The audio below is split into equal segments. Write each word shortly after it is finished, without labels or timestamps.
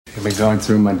I've been going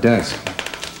through my desk.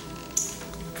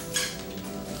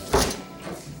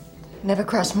 Never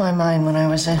crossed my mind when I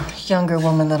was a younger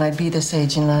woman that I'd be this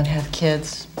age and not have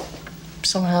kids.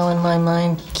 Somehow in my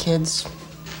mind, kids,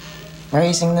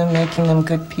 raising them, making them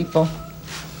good people,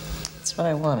 that's what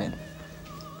I wanted.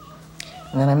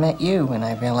 And then I met you and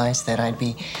I realized that I'd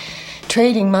be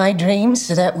trading my dreams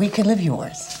so that we could live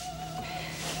yours.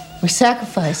 We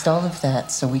sacrificed all of that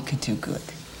so we could do good.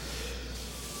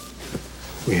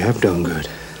 We have done good.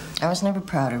 I was never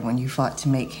prouder when you fought to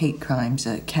make hate crimes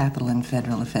a capital and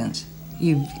federal offense.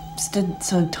 You stood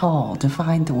so tall,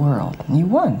 defied the world, and you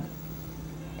won.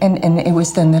 And it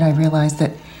was then that I realized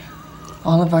that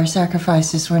all of our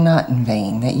sacrifices were not in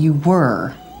vain, that you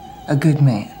were a good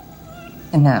man.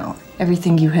 And now,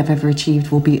 everything you have ever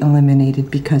achieved will be eliminated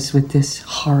because with this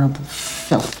horrible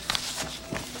filth,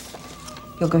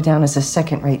 you'll go down as a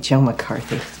second-rate Joe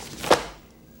McCarthy.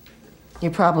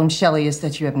 Your problem, Shelley, is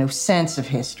that you have no sense of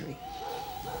history.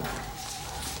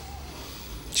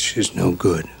 She's no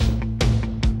good.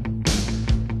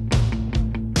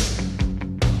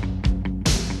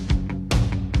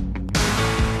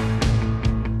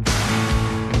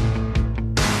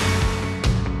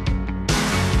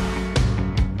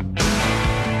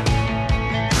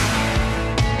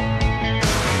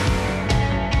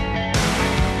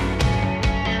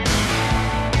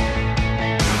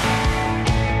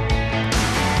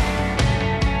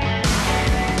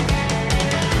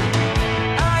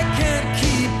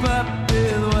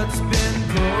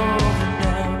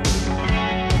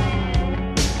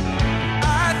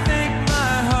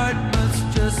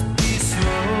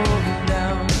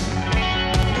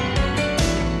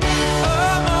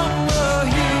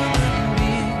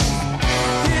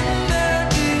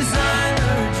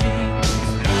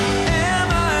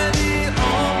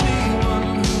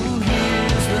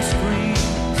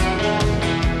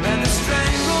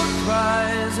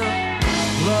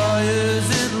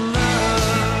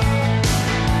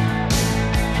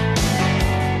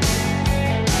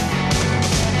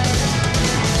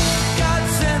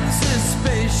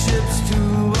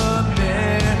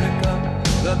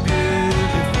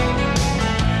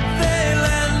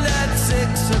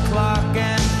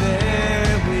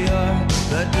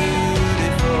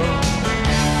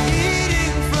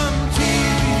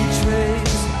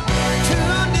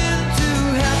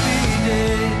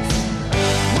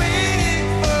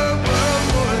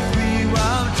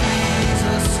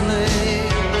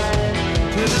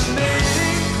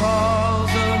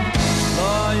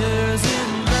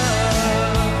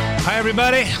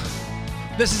 Everybody,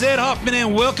 this is Ed Hoffman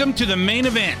and welcome to the main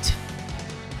event.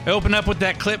 I open up with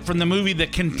that clip from the movie The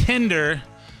Contender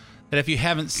that if you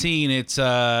haven't seen, it's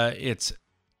a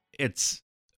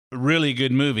really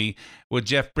good movie with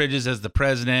Jeff Bridges as the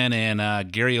president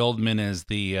and Gary Oldman as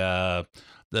the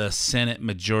Senate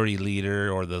Majority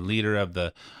Leader or the leader of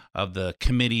the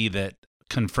committee that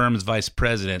confirms vice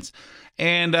presidents.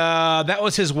 And that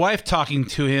was his wife talking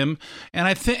to him, and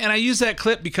I use that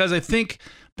clip because I think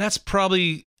that's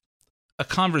probably a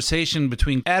conversation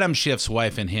between Adam Schiff's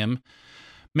wife and him.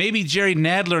 Maybe Jerry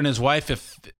Nadler and his wife,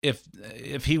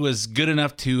 if he was good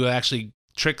enough to actually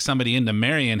trick somebody into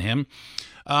marrying him.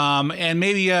 And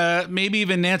maybe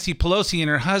even Nancy Pelosi and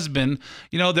her husband.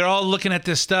 You know, they're all looking at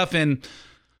this stuff, and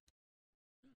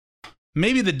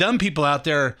maybe the dumb people out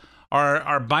there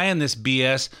are buying this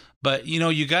BS. But you know,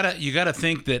 you gotta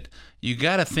think that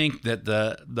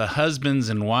the husbands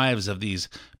and wives of these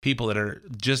people that are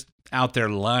just out there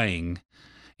lying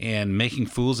and making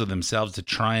fools of themselves to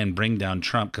try and bring down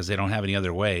Trump because they don't have any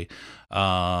other way,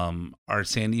 are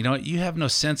saying, you know, you have no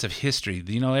sense of history.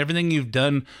 You know, everything you've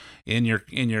done in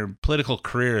your political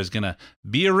career is gonna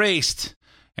be erased,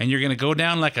 and you're gonna go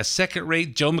down like a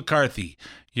second-rate Joe McCarthy.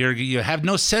 You have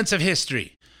no sense of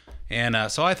history, and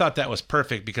so I thought that was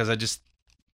perfect because I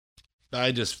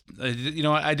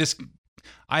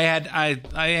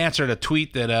answered a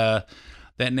tweet that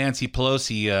Nancy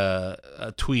Pelosi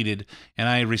tweeted, and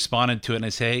I responded to it, and I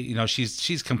say, you know,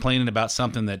 she's complaining about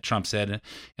something that Trump said,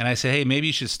 and I say, hey, maybe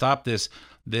you should stop this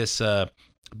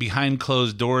behind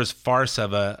closed doors farce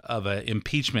of a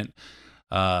impeachment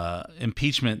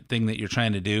thing that you're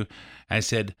trying to do. I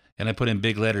said, and I put in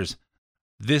big letters,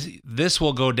 this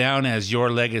will go down as your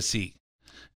legacy,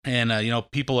 and you know,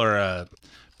 people are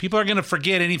going to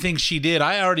forget anything she did.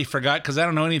 I already forgot because I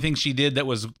don't know anything she did that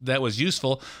was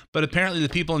useful. But apparently the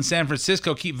people in San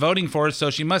Francisco keep voting for her, so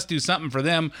she must do something for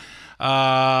them.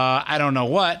 I don't know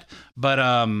what, but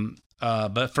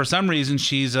for some reason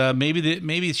she's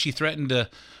maybe she threatened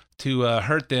to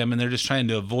hurt them, and they're just trying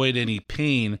to avoid any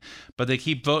pain. But they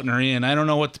keep voting her in. I don't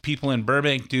know what the people in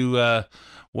Burbank do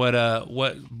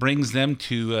what brings them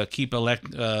to keep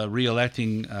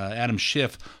re-electing Adam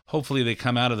Schiff. Hopefully they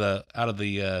come out of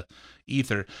the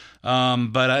ether.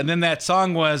 But then that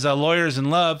song was Lawyers in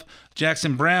Love,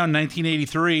 Jackson Browne,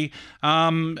 1983.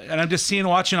 And I'm just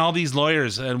watching all these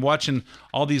lawyers across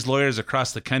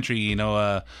the country,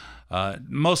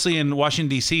 mostly in Washington,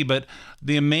 D.C., but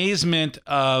the amazement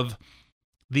of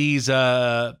these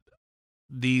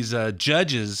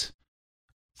judges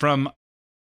from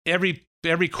every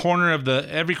corner of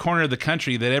the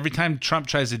country, that every time Trump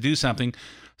tries to do something,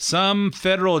 some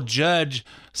federal judge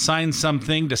signs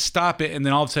something to stop it, and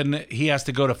then all of a sudden he has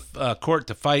to go to court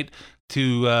to fight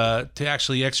to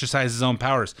actually exercise his own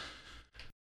powers.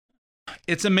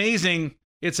 It's amazing.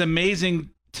 It's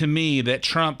amazing to me that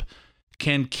Trump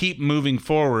can keep moving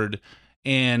forward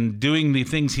and doing the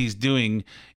things he's doing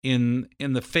in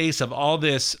the face of all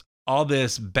this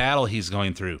battle he's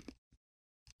going through.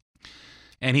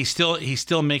 And he's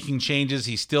still making changes.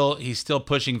 He's still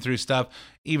pushing through stuff,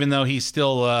 even though he's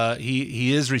still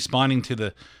he is responding to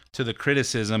the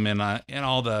criticism and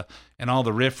all the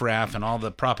riffraff and all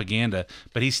the propaganda.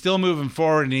 But he's still moving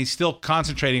forward, and he's still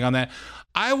concentrating on that.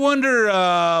 I wonder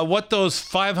what those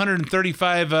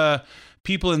 535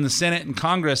 people in the Senate and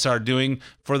Congress are doing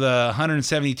for the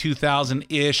 172,000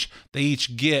 ish they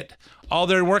each get. All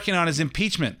they're working on is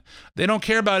impeachment. They don't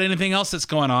care about anything else that's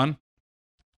going on.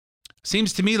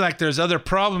 Seems to me like there's other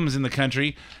problems in the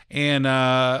country and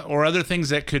or other things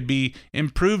that could be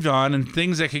improved on and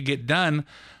things that could get done.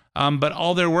 But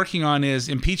all they're working on is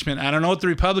impeachment. I don't know what the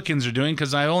Republicans are doing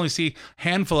because I only see a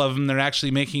handful of them that are actually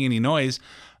making any noise.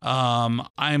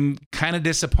 I'm kind of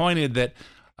disappointed that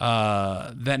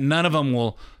none of them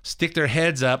will stick their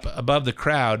heads up above the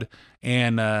crowd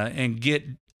and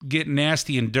get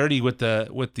nasty and dirty with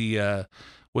the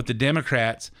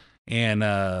Democrats and.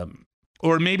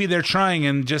 Or maybe they're trying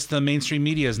and just the mainstream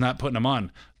media is not putting them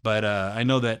on. But I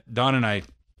know that Don and I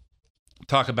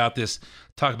talk about this.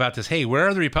 Hey, where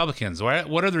are the Republicans?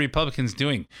 What are the Republicans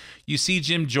doing? You see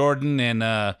Jim Jordan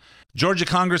and Georgia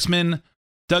Congressman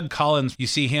Doug Collins. You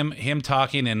see him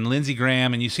talking, and Lindsey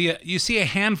Graham, and you see a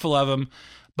handful of them.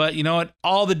 But you know what?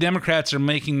 All the Democrats are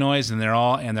making noise, and they're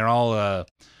all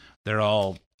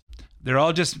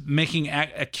just making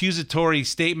accusatory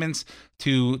statements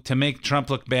to make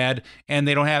Trump look bad, and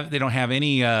they don't have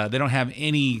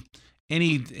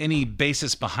any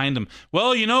basis behind them.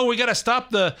 Well, we got to stop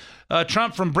the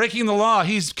Trump from breaking the law.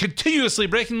 He's continuously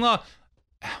breaking the law.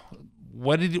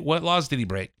 What laws did he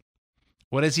break?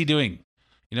 What is he doing?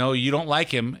 You don't like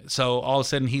him, so all of a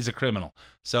sudden he's a criminal.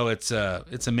 So it's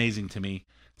amazing to me.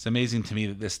 It's amazing to me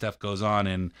that this stuff goes on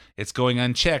and it's going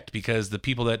unchecked because the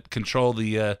people that control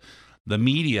the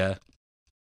media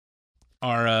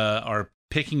are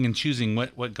picking and choosing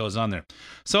what goes on there.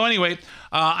 So anyway,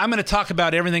 I'm going to talk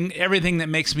about everything that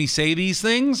makes me say these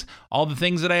things, all the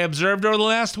things that I observed over the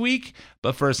last week.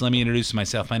 But first, let me introduce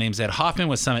myself. My name's Ed Hoffman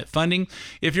with Summit Funding.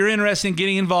 If you're interested in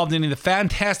getting involved in any of the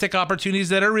fantastic opportunities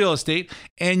that are real estate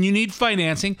and you need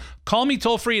financing, call me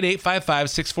toll free at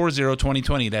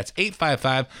 855-640-2020. That's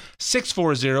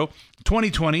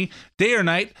 855-640-2020. Day or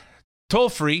night, toll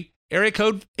free. Area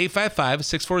code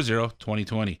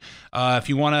 855-640-2020. If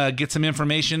you want to get some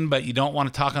information, but you don't want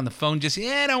to talk on the phone,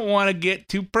 I don't want to get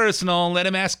too personal. Let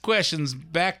him ask questions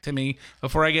back to me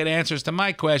before I get answers to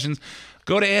my questions.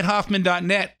 Go to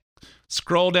edhoffman.net.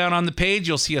 Scroll down on the page.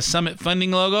 You'll see a Summit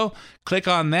Funding logo. Click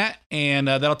on that, and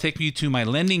that'll take you to my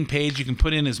lending page. You can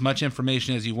put in as much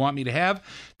information as you want me to have.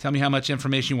 Tell me how much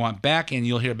information you want back, and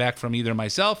you'll hear back from either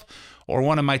myself or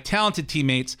one of my talented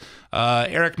teammates,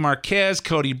 Eric Marquez,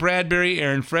 Cody Bradbury,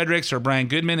 Aaron Fredericks, or Brian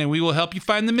Goodman, and we will help you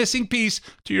find the missing piece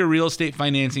to your real estate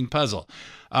financing puzzle.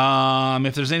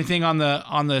 If there's anything on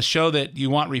the show that you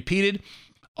want repeated,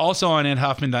 also on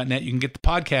edhoffman.net, you can get the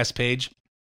podcast page.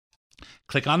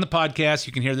 Click on the podcast.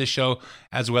 You can hear this show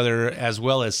as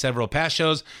well as several past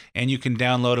shows, and you can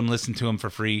download them, listen to them for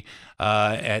free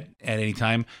at any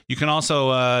time. You can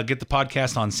also get the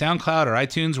podcast on SoundCloud or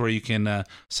iTunes, where you can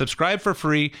subscribe for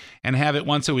free and have it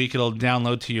once a week. It'll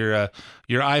download to your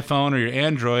iPhone or your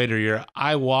Android or your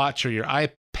iWatch or your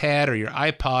iPad or your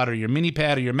iPod or your mini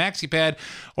pad or your maxi pad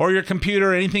or your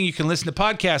computer or anything you can listen to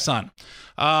podcasts on.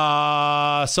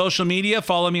 Social media,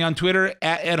 follow me on Twitter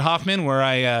at Ed Hoffman, where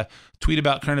I tweet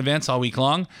about current events all week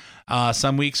long,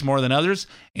 some weeks more than others.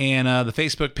 And the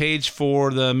Facebook page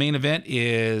for the main event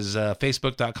is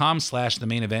facebook.com/the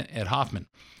main event Ed Hoffman.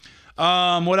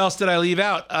 What else did I leave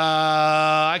out?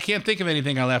 I can't think of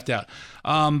anything I left out.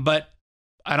 But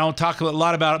I don't talk a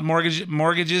lot about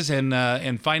mortgages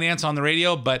and finance on the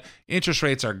radio, but interest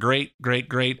rates are great.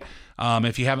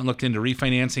 If you haven't looked into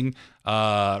refinancing,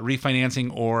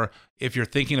 or if you're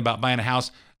thinking about buying a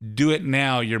house, do it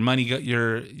now. Your money,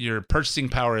 your purchasing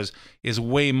power is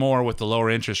way more with the lower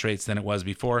interest rates than it was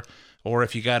before. Or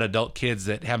if you got adult kids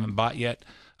that haven't bought yet,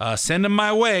 send them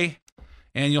my way,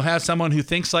 and you'll have someone who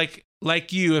thinks like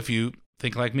you, if you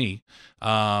think like me,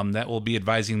 that will be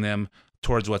advising them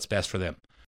towards what's best for them.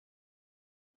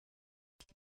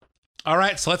 All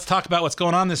right, so let's talk about what's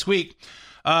going on this week.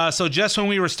 So just when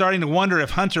we were starting to wonder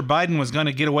if Hunter Biden was going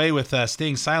to get away with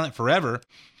staying silent forever,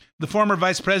 the former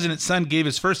vice president's son gave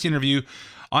his first interview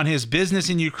on his business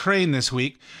in Ukraine this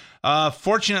week.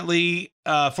 Fortunately,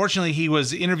 he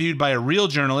was interviewed by a real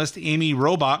journalist, Amy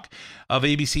Robach of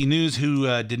ABC News,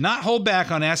 who did not hold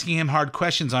back on asking him hard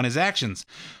questions on his actions.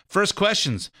 First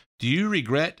questions: do you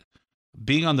regret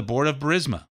being on the board of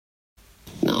Burisma?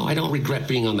 No, I don't regret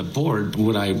being on the board.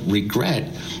 What I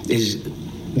regret is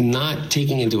not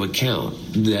taking into account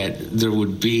that there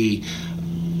would be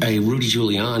a Rudy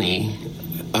Giuliani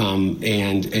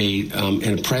and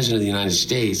a president of the United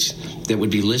States that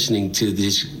would be listening to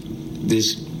this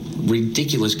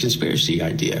ridiculous conspiracy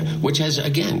idea, which has,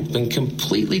 again, been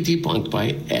completely debunked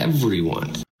by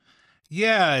everyone.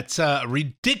 Yeah, it's a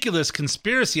ridiculous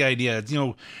conspiracy idea.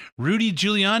 Rudy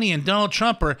Giuliani and Donald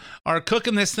Trump are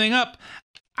cooking this thing up.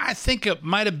 I think it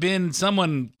might have been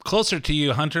someone closer to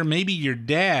you, Hunter, maybe your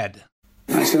dad.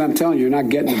 I said, I'm telling you, you're not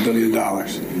getting $1 billion.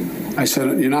 I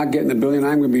said, you're not getting $1 billion.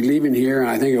 I'm going to be leaving here. And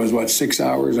I think it was, 6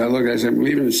 hours? I said, I'm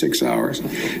leaving in 6 hours.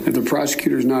 If the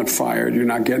prosecutor's not fired, you're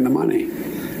not getting the money.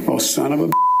 Oh, son of a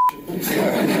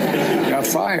got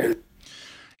fired.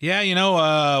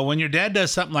 Yeah, when your dad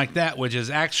does something like that, which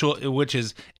is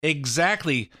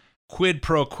exactly quid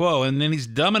pro quo, and then he's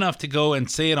dumb enough to go and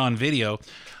say it on video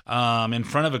in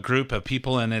front of a group of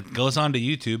people, and it goes onto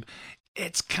YouTube,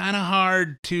 it's kind of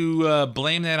hard to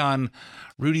blame that on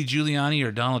Rudy Giuliani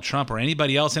or Donald Trump or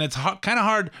anybody else. And it's kind of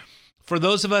hard for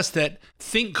those of us that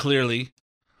think clearly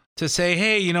to say,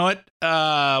 hey, you know what?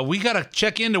 We got to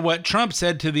check into what Trump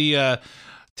said to the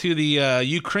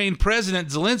Ukraine president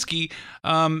Zelensky,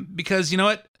 because you know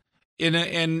what?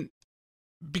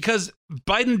 Because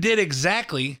Biden did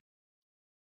exactly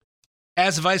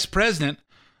as vice president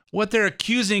what they're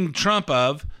accusing Trump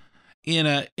of in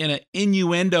an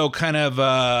innuendo kind of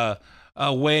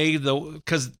a way,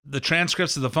 because the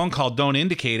transcripts of the phone call don't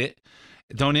indicate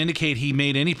he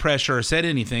made any pressure or said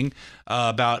anything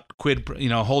about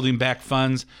holding back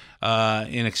funds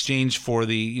in exchange for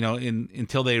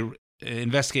until they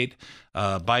investigate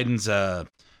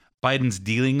Biden's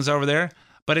dealings over there.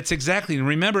 But it's exactly, and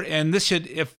remember, and this should,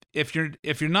 if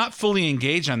you're not fully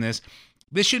engaged on this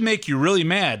should make you really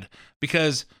mad,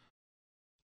 because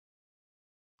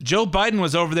Joe Biden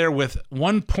was over there with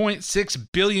 $1.6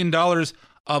 billion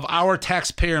of our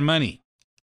taxpayer money.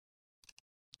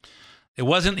 It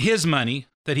wasn't his money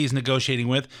that he's negotiating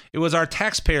with. It was our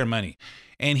taxpayer money.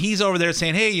 And he's over there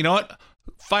saying, hey, you know what?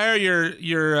 Fire your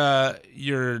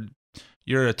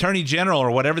attorney general, or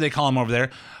whatever they call him over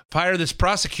there. Fire this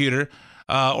prosecutor,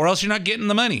 or else you're not getting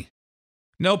the money.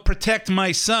 No, protect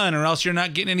my son, or else you're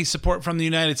not getting any support from the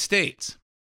United States.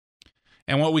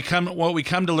 And what we come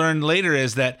to learn later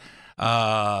is that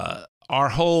our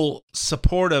whole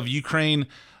support of Ukraine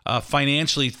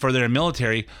financially for their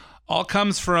military all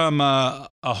comes from a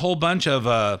whole bunch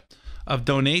of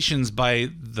donations by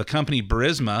the company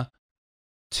Burisma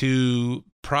to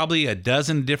probably a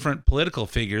dozen different political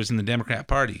figures in the Democrat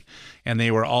Party, and they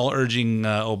were all urging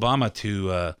Obama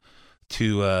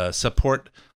to support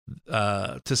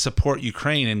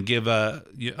Ukraine and give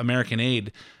American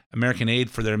aid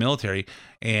for their military.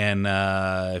 And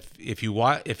if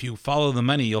you follow the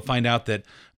money, you'll find out that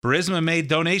Burisma made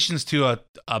donations to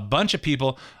a bunch of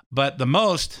people, but the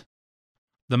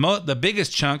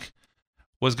biggest chunk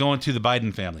was going to the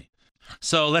Biden family.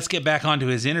 So let's get back onto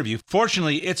his interview.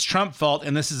 Fortunately, it's Trump's fault,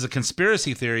 and this is a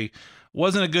conspiracy theory.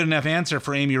 Wasn't a good enough answer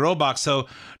for Amy Robach. So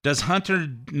does Hunter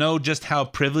know just how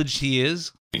privileged he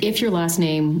is? If your last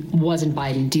name wasn't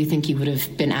Biden, do you think you would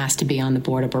have been asked to be on the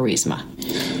board of Burisma?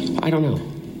 I don't know.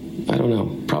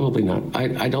 Probably not.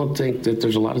 I don't think that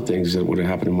there's a lot of things that would have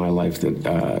happened in my life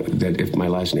that if my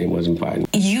last name wasn't Biden.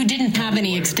 You didn't have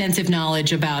any extensive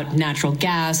knowledge about natural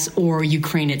gas or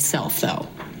Ukraine itself, though.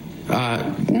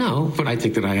 No, but I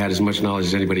think that I had as much knowledge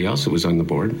as anybody else that was on the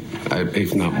board,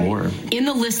 if not more. In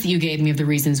the list that you gave me of the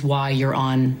reasons why you're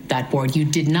on that board, you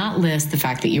did not list the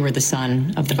fact that you were the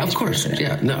son of the vice president.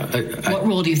 Yeah. No. What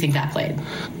role do you think that played?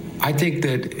 I think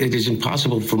that it is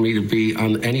impossible for me to be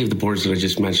on any of the boards that I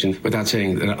just mentioned without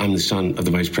saying that I'm the son of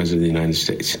the vice president of the United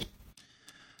States.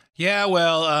 Yeah,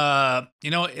 well,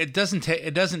 it doesn't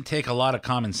take a lot of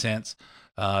common sense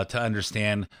to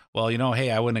understand. Well,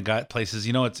 hey, I wouldn't have got places.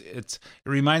 It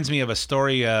reminds me of a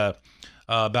story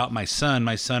about my son.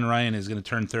 My son Ryan is going to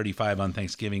turn 35 on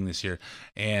Thanksgiving this year,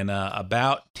 and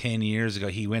about 10 years ago,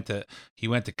 he went to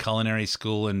culinary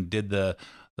school and did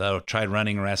tried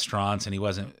running restaurants, and he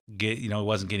wasn't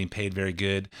getting paid very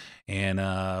good, and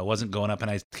wasn't going up. And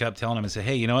I kept telling him, I said,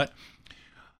 hey, you know what?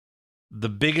 The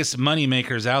biggest money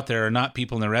makers out there are not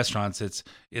people in the restaurants. It's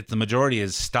the majority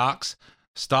is stocks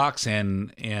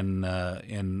and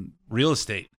real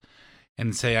estate.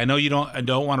 And say, I know I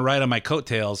don't want to ride on my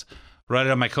coattails,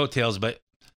 but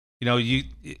you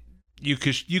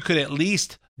could at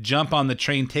least jump on the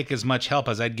train, take as much help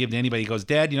as I'd give to anybody. He goes,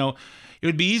 Dad, it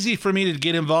would be easy for me to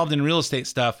get involved in real estate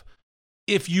stuff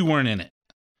if you weren't in it,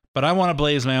 but I want to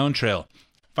blaze my own trail.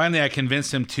 Finally, I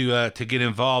convinced him to get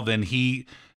involved, and he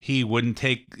wouldn't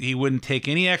take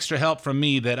any extra help from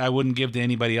me that I wouldn't give to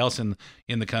anybody else in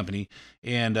the company,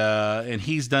 and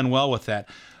he's done well with that.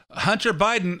 Hunter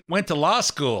Biden went to law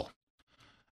school.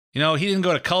 He didn't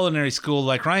go to culinary school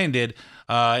like Ryan did,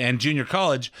 and junior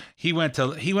college. He went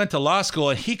to law school,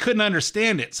 and he couldn't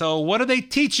understand it. So what are they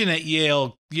teaching at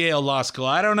Yale Law School?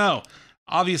 I don't know.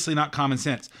 Obviously not common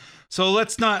sense. So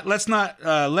let's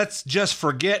just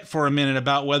forget for a minute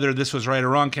about whether this was right or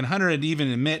wrong. Can Hunter even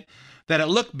admit that it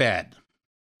looked bad?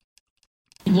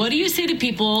 What do you say to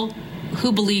people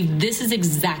who believe this is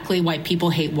exactly why people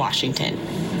hate Washington?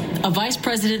 A vice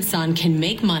president's son can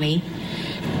make money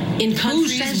in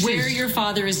countries where your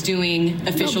father is doing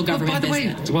official government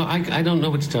business. By the way, well, I don't know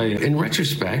what to tell you. In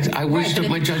retrospect, I wish that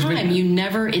my judgment. Time, you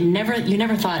never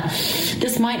thought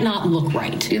this might not look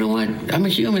right. You know what? I'm a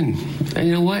human, and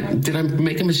you know what? Did I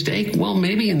make a mistake? Well,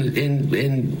 maybe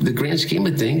in the grand scheme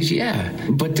of things, yeah.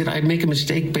 But did I make a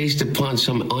mistake based upon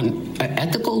some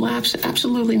unethical lapse?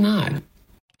 Absolutely not.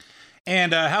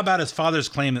 And how about his father's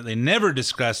claim that they never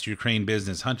discussed Ukraine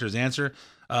business? Hunter's answer.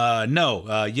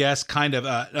 No. Yes, kind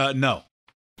of. No.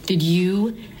 Did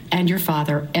you and your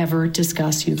father ever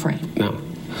discuss Ukraine? No.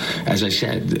 As I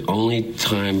said, the only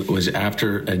time was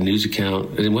after a news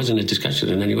account. It wasn't a discussion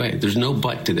in any way. There's no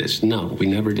but to this. No, we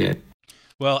never did.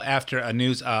 Well, after a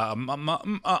news,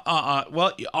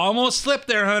 well, you almost slipped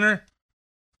there, Hunter.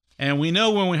 And we know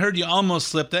when we heard you almost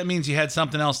slip, that means you had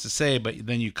something else to say, but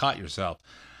then you caught yourself.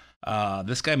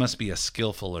 This guy must be a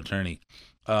skillful attorney.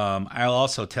 I'll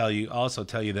also tell you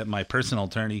that my personal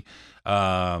attorney,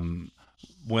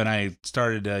 when I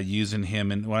started using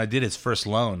him, and when I did his first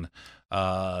loan,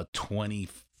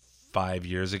 25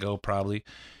 years ago, probably.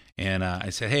 And I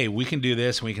said, hey, we can do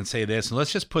this and we can say this, and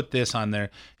let's just put this on there.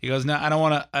 He goes, no, I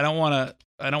don't want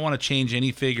to change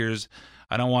any figures.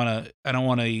 I don't want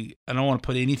to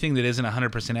put anything that isn't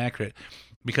 100% accurate,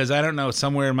 because I don't know,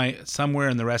 somewhere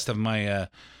in the rest of my,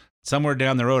 somewhere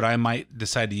down the road, I might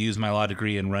decide to use my law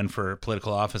degree and run for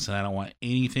political office, and I don't want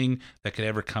anything that could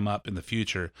ever come up in the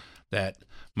future that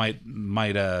I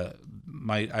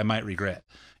might regret.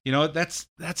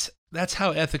 That's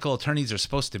how ethical attorneys are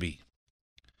supposed to be.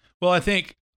 Well, I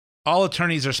think all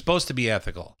attorneys are supposed to be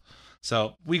ethical.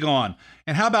 So we go on.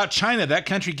 And how about China? That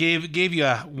country gave you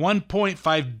a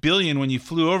 $1.5 billion when you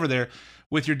flew over there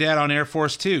with your dad on Air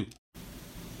Force Two.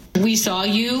 We saw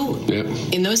you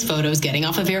in those photos getting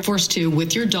off of Air Force Two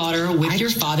with your daughter, with your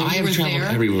father. I have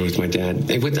traveled everywhere with my dad.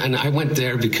 And I went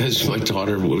there because my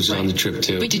daughter was on the trip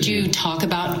too. But did you talk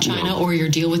about China or your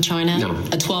deal with China? No.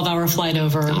 A 12-hour flight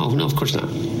over? No, of course not.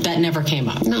 That never came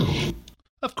up? No.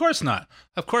 Of course not.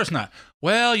 Of course not.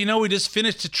 Well, we just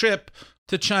finished a trip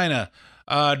to China.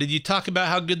 Did you talk about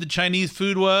how good the Chinese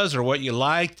food was, or what you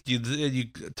liked? Did you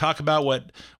talk about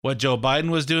what Joe Biden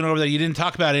was doing over there? You didn't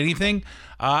talk about anything.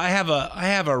 I have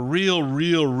a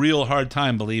real hard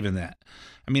time believing that.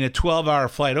 I mean, a 12-hour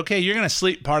flight. Okay, you're gonna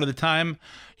sleep part of the time.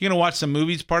 You're gonna watch some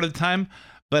movies part of the time,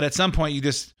 but at some point you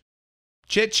just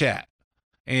chit chat.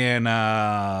 And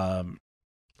I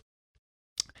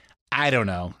don't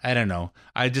know.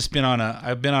 I've been on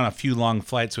a few long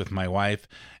flights with my wife,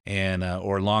 and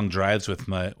or long drives with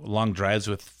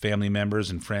family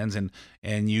members and friends, and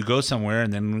you go somewhere,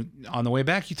 and then on the way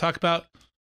back you talk about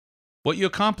what you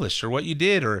accomplished or what you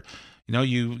did, or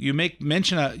you make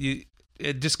mention of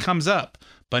it just comes up,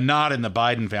 but not in the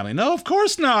Biden family. No, of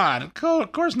course not. Of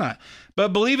course not.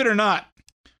 But believe it or not,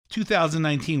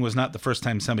 2019 was not the first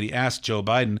time somebody asked Joe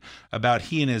Biden about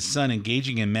he and his son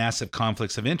engaging in massive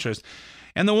conflicts of interest.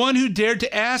 And the one who dared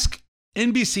to ask,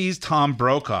 NBC's Tom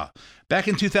Brokaw. Back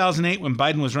in 2008, when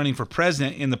Biden was running for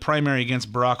president in the primary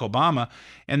against Barack Obama,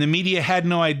 and the media had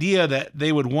no idea that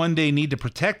they would one day need to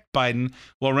protect Biden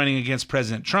while running against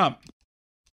President Trump,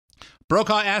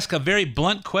 Brokaw asked a very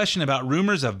blunt question about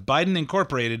rumors of Biden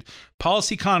Incorporated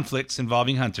policy conflicts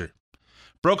involving Hunter.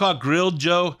 Brokaw grilled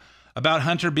Joe about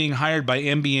Hunter being hired by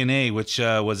MBNA, which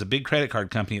was a big credit card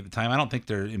company at the time. I don't think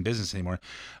they're in business anymore.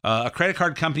 A credit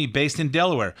card company based in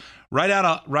Delaware. Right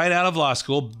out of law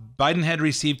school, Biden had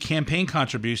received campaign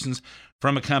contributions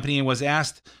from a company and was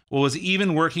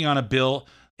even working on a bill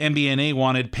MBNA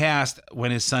wanted passed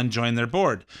when his son joined their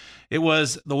board. It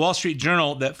was the Wall Street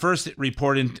Journal that first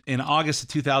reported in August of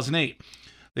 2008.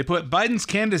 They put Biden's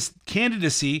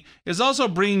candidacy is also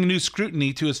bringing new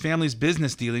scrutiny to his family's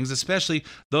business dealings, especially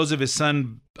those of his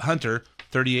son, Hunter,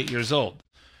 38 years old.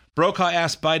 Brokaw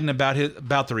asked Biden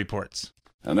about the reports.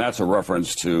 And that's a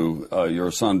reference to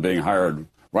your son being hired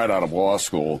right out of law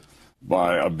school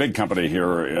by a big company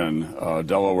here in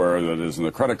Delaware that is in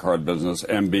the credit card business,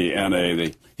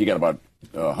 MBNA. He got about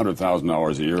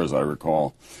 $100,000 a year, as I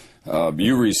recall.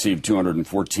 You received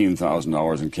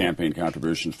 $214,000 in campaign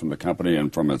contributions from the company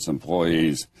and from its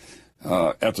employees.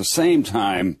 At the same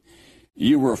time,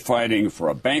 you were fighting for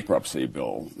a bankruptcy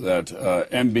bill that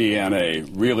MBNA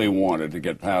really wanted to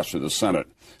get passed through the Senate,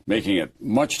 making it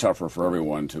much tougher for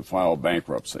everyone to file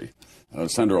bankruptcy.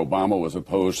 Senator Obama was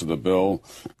opposed to the bill.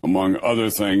 Among other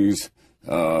things,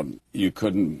 you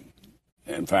couldn't,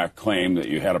 in fact, claim that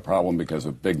you had a problem because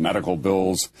of big medical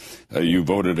bills. You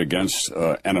voted against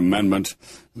an amendment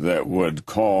that would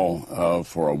call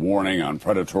for a warning on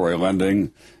predatory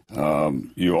lending.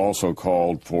 You also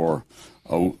called for,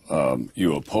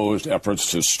 you opposed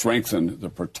efforts to strengthen the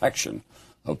protection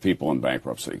of people in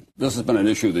bankruptcy. This has been an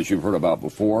issue that you've heard about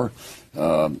before.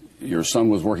 Your son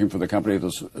was working for the company at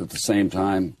the same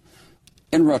time.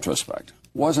 In retrospect,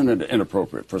 wasn't it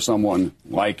inappropriate for someone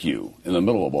like you in the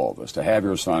middle of all this to have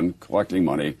your son collecting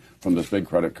money from this big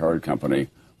credit card company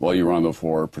while you were on the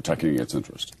floor protecting its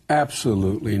interest?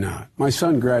 Absolutely not. My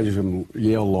son graduated from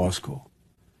Yale Law School.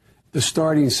 The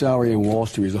starting salary in Wall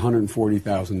Street is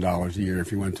 $140,000 a year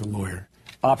if he went to lawyer.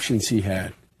 Options he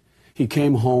had. He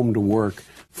came home to work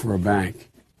for a bank.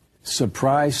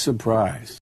 Surprise,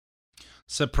 surprise.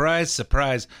 Surprise,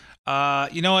 surprise.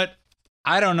 You know what?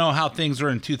 I don't know how things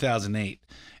were in 2008,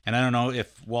 and I don't know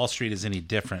if Wall Street is any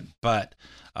different, but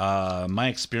my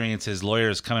experience is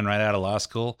lawyers coming right out of law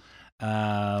school, they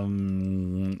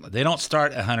don't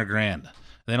start $100,000.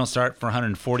 They don't start for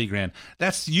 $140,000.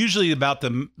 That's usually about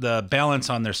the balance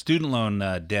on their student loan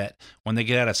debt when they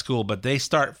get out of school, but they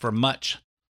start for much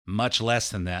less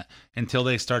than that until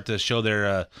they start to show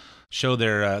their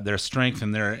strength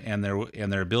and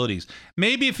their abilities.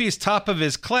 Maybe if he's top of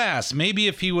his class, maybe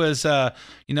if he was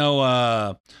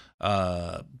Tom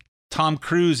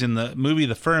Cruise in the movie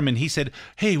The Firm, and he said,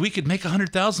 "Hey, we could make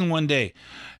 $100,000 one day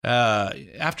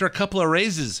after a couple of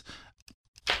raises."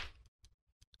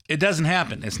 It doesn't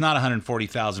happen. It's not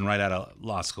 $140,000 right out of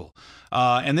law school.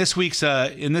 And in this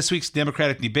week's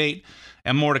Democratic debate,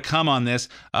 and more to come on this,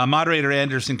 moderator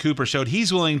Anderson Cooper showed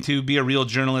he's willing to be a real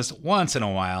journalist once in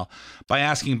a while by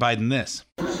asking Biden this.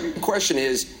 The question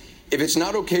is, if it's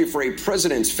not okay for a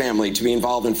president's family to be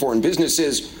involved in foreign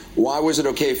businesses, why was it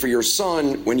okay for your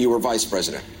son when you were vice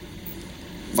president?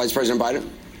 Vice President Biden?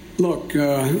 Look,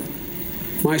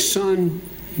 my son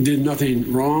did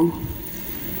nothing wrong.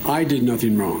 I did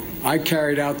nothing wrong. I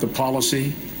carried out the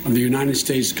policy of the United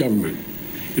States government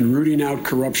in rooting out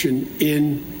corruption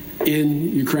in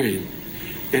Ukraine.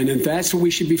 And that's what we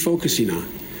should be focusing on.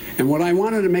 And what I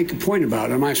wanted to make a point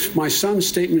about, and my son's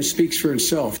statement speaks for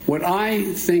itself. What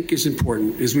I think is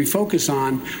important is we focus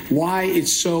on why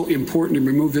it's so important to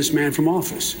remove this man from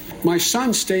office. My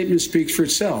son's statement speaks for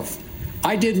itself.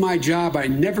 I did my job. I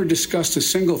never discussed a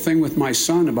single thing with my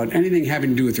son about anything having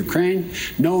to do with Ukraine.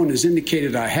 No one has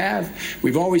indicated I have.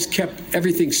 We've always kept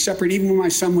everything separate. Even when my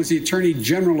son was the Attorney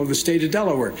General of the state of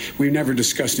Delaware, we never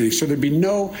discussed anything. So there'd be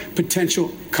no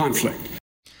potential conflict.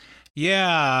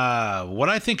 Yeah, what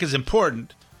I think is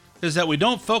important is that we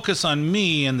don't focus on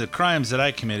me and the crimes that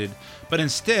I committed, but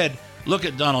instead look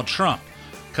at Donald Trump.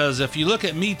 Because if you look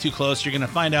at me too close, you're going to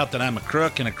find out that I'm a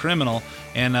crook and a criminal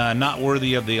and not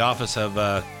worthy of the office of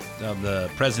the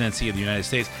presidency of the United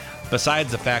States,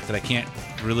 besides the fact that I can't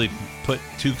really put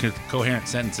two coherent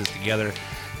sentences together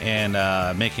and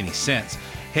make any sense.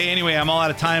 Hey, anyway, I'm all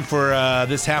out of time for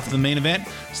this half of the main event.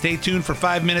 Stay tuned for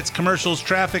 5 minutes, commercials,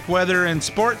 traffic, weather, and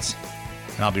sports.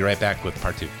 And I'll be right back with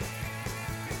part two.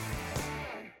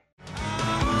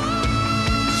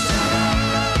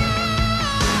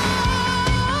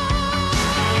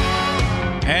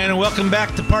 And welcome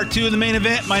back to part two of the main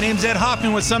event. My name's Ed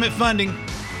Hoffman with Summit Funding.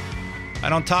 I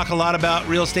don't talk a lot about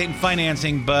real estate and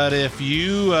financing, but if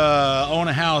you own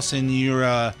a house and you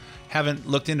haven't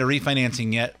looked into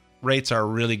refinancing yet, rates are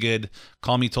really good.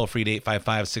 Call me toll free at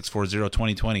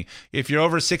 855-640-2020. If you're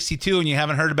over 62 and you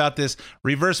haven't heard about this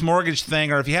reverse mortgage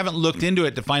thing, or if you haven't looked into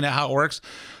it to find out how it works,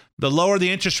 the lower the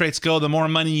interest rates go, the more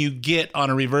money you get on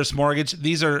a reverse mortgage.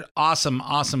 These are awesome,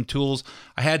 awesome tools.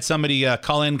 I had somebody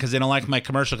call in because they don't like my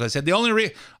commercial. Because I said the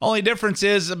only difference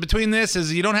is between this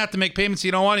is you don't have to make payments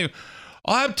you don't want to.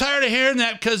 Oh, I'm tired of hearing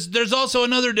that because there's also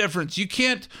another difference. You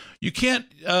can't rent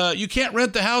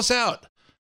the house out.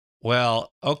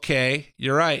 Well, okay,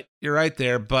 you're right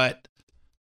there. But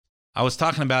I was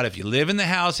talking about if you live in the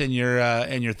house and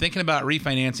you're thinking about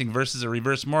refinancing versus a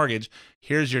reverse mortgage,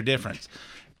 here's your difference.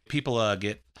 People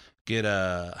get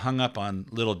hung up on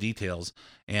little details,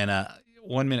 and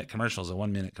 1 minute commercial is a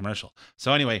 1 minute commercial.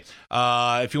 So anyway,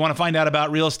 if you want to find out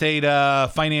about real estate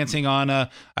financing on a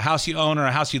house you own or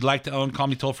a house you'd like to own, call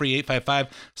me toll free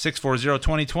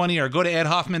 855-640-2020 or go to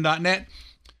edhoffman.net,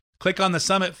 click on the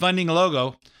Summit Funding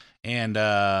logo, and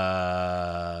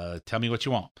tell me what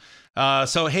you want.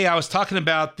 So hey, I was talking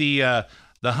about the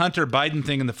Hunter Biden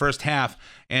thing in the first half,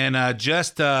 and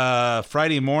just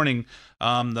Friday morning,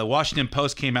 the Washington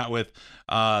Post came out with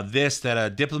that a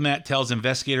diplomat tells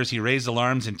investigators he raised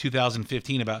alarms in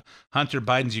 2015 about Hunter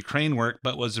Biden's Ukraine work,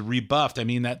 but was rebuffed. I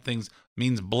mean, that thing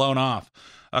means blown off.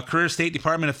 A career State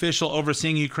Department official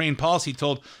overseeing Ukraine policy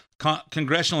told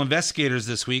congressional investigators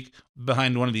this week,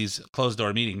 behind one of these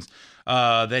closed-door meetings,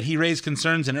 that he raised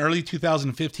concerns in early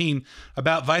 2015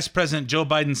 about Vice President Joe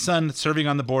Biden's son serving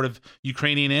on the board of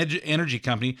Ukrainian energy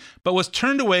company, but was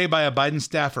turned away by a Biden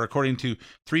staffer, according to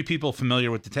three people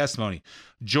familiar with the testimony.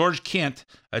 George Kent,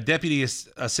 a deputy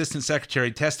assistant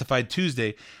secretary, testified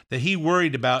Tuesday that he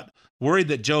worried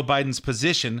that Joe Biden's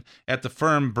position at the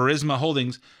firm Burisma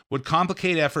Holdings would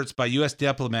complicate efforts by U.S.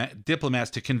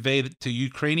 diplomats to convey to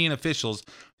Ukrainian officials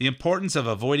the importance of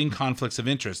avoiding conflicts of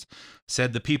interest,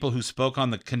 said the people who spoke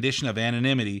on the condition of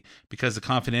anonymity because of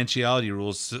confidentiality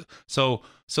rules. So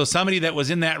somebody that was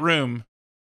in that room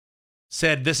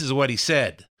said this is what he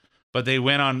said, but they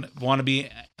want to be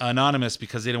anonymous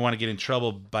because they don't want to get in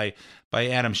trouble by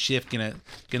Adam Schiff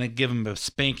gonna give him a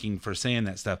spanking for saying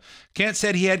that stuff. Kent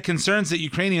said he had concerns that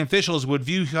Ukrainian officials would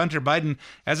view Hunter Biden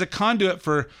as a conduit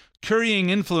for currying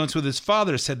influence with his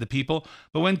father, said the people.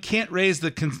 But when Kent raised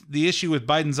the issue with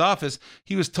Biden's office,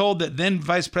 he was told that then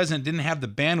Vice President didn't have the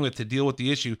bandwidth to deal with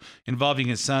the issue involving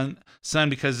his son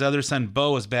because his other son,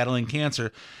 Beau, was battling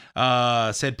cancer,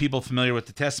 said people familiar with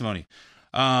the testimony.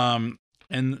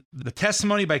 And the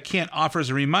testimony by Kent offers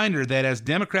a reminder that as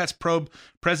Democrats probe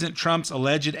President Trump's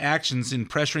alleged actions in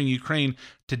pressuring Ukraine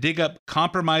to dig up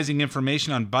compromising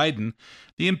information on Biden,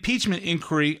 the impeachment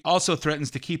inquiry also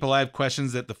threatens to keep alive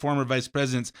questions that the former vice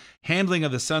president's handling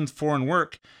of the son's foreign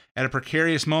work at a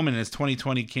precarious moment in his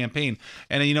 2020 campaign.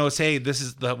 And say this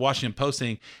is the Washington Post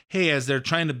saying, hey, as they're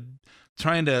trying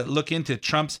to look into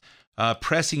Trump's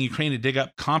pressing Ukraine to dig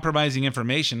up compromising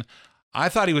information, I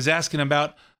thought he was asking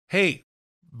about, hey,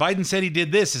 Biden said he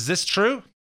did this. Is this true?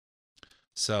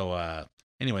 So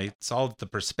anyway, it's all the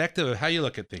perspective of how you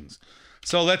look at things.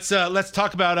 So let's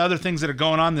talk about other things that are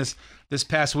going on this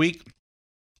past week.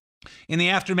 In the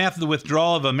aftermath of the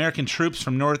withdrawal of American troops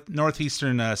from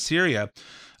northeastern Syria,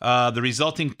 the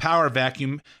resulting power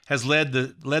vacuum has led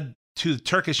to the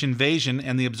Turkish invasion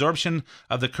and the absorption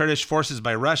of the Kurdish forces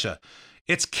by Russia.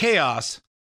 It's chaos,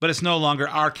 but it's no longer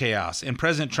our chaos, and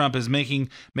President Trump is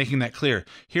making that clear.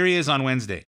 Here he is on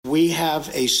Wednesday. We have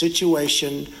a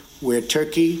situation where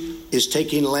Turkey is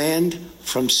taking land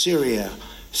from Syria.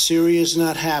 Syria is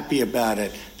not happy about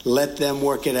it. Let them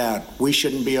work it out. We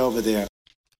shouldn't be over there.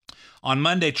 On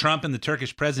Monday, Trump and the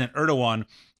Turkish President Erdogan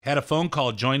had a phone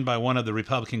call joined by one of the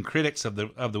Republican critics of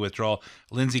the withdrawal,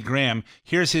 Lindsey Graham.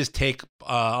 Here's his take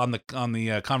on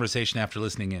the conversation after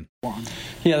listening in.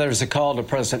 Yeah, there was a call to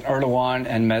President Erdogan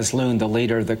and Mazloum, the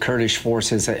leader of the Kurdish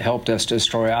forces that helped us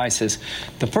destroy ISIS.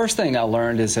 The first thing I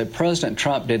learned is that President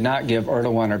Trump did not give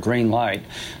Erdogan a green light.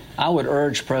 I would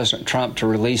urge President Trump to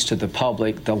release to the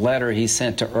public the letter he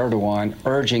sent to Erdogan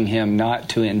urging him not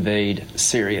to invade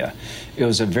Syria. It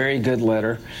was a very good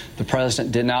letter. The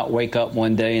president did not wake up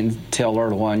one day and tell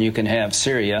Erdogan, you can have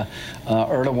Syria.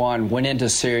 Erdogan went into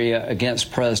Syria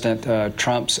against President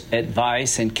Trump's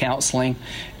advice and counseling,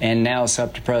 and now it's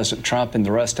up to President Trump and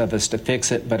the rest of us to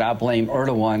fix it. But I blame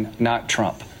Erdogan, not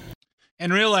Trump.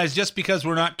 And realize just because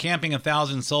we're not camping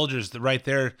 1,000 soldiers right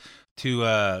there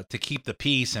to keep the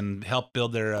peace and help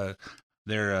build their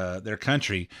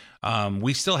country,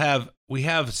 we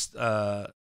have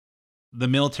the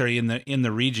military in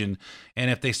the region, and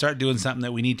if they start doing something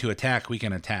that we need to attack, we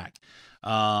can attack.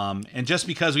 And just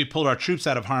because we pulled our troops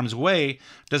out of harm's way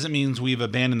doesn't mean we've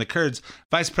abandoned the Kurds.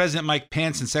 Vice President Mike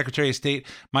Pence and Secretary of State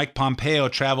Mike Pompeo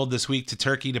traveled this week to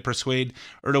Turkey to persuade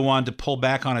Erdogan to pull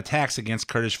back on attacks against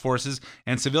Kurdish forces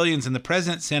and civilians. And the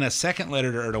president sent a second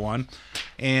letter to Erdogan.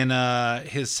 And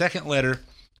his second letter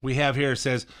we have here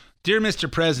says, "Dear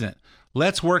Mr. President,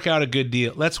 let's work out a good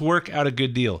deal.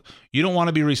 You don't want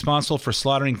to be responsible for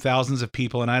slaughtering thousands of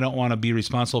people, and I don't want to be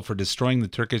responsible for destroying the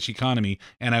Turkish economy,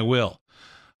 and I will.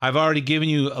 I've already given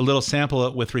you a little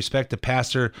sample with respect to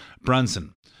Pastor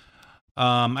Brunson.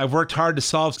 I've worked hard to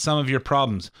solve some of your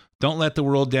problems. Don't let the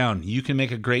world down. You can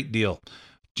make a great deal.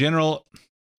 General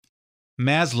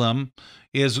Maslam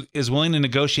is willing to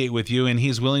negotiate with you, and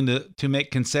he's willing to make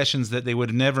concessions that they would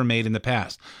have never made in the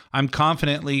past. I'm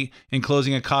confidently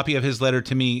enclosing a copy of his letter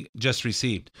to me just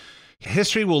received.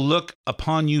 History will look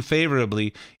upon you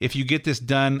favorably if you get this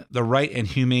done the right and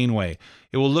humane way.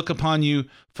 It will look upon you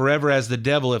forever as the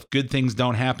devil if good things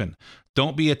don't happen.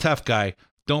 Don't be a tough guy.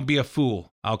 Don't be a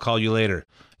fool. I'll call you later."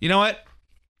 You know what?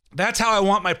 That's how I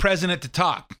want my president to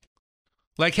talk.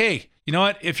 Like, hey, you know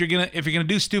what? If you're gonna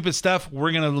do stupid stuff,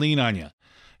 we're gonna lean on you.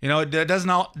 You know,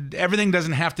 everything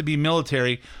doesn't have to be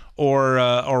military or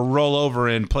roll over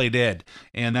and play dead.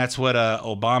 And that's what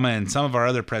Obama and some of our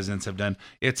other presidents have done.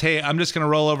 It's, hey, I'm just going to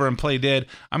roll over and play dead.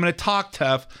 I'm going to talk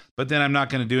tough, but then I'm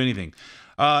not going to do anything.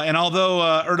 And although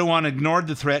Erdogan ignored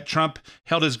the threat, Trump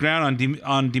held his ground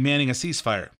on demanding a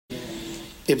ceasefire.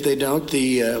 If they don't,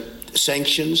 the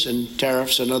sanctions and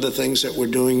tariffs and other things that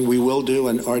we will do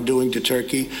and are doing to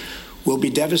Turkey will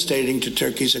be devastating to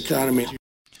Turkey's economy.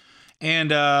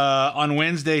 And on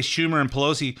Wednesday, Schumer and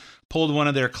Pelosi pulled one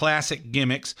of their classic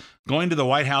gimmicks, going to the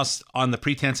White House on the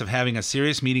pretense of having a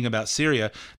serious meeting about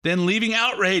Syria, then leaving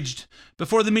outraged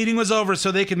before the meeting was over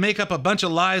so they could make up a bunch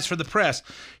of lies for the press.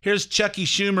 Here's Chucky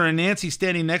Schumer and Nancy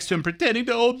standing next to him, pretending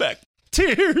to hold back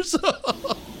tears.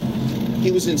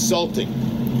 He was insulting,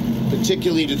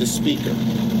 particularly to the speaker.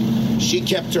 She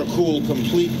kept her cool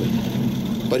completely,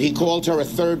 but he called her a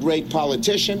third-rate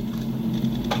politician.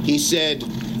 He said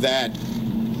that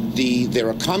there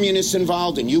are communists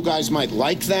involved and you guys might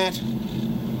like that.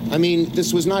 I mean,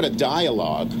 this was not a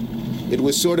dialogue. It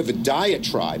was sort of a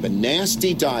diatribe, a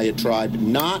nasty diatribe,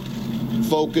 not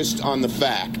focused on the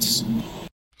facts.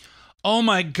 Oh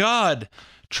my God.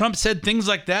 Trump said things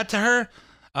like that to her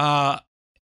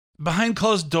behind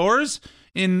closed doors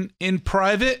in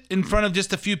private in front of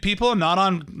just a few people, not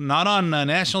on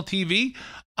national TV.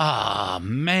 Ah,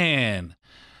 man.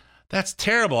 That's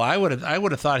terrible. I would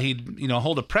have thought he'd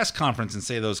hold a press conference and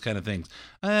say those kind of things.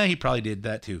 He probably did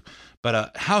that too.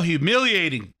 But how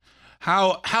humiliating,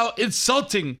 how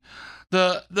insulting.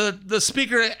 The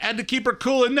speaker had to keep her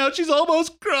cool, and now she's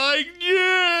almost crying.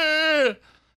 Yeah,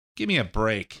 give me a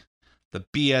break. The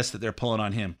BS that they're pulling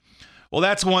on him. Well,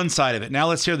 that's one side of it. Now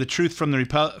let's hear the truth from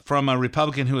a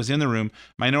Republican who was in the room,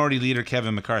 Minority Leader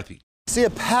Kevin McCarthy. I see a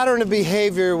pattern of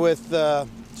behavior with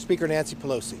Speaker Nancy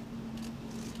Pelosi.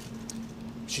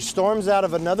 She storms out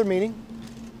of another meeting,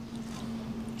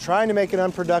 trying to make it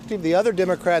unproductive. The other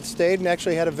Democrats stayed and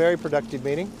actually had a very productive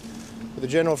meeting with the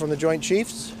general from the Joint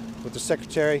Chiefs, with the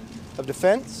Secretary of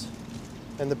Defense,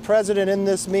 and the president in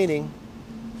this meeting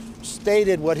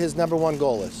stated what his number one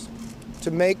goal is,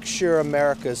 to make sure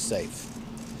America is safe.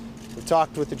 We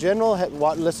talked with the general,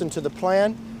 listened to the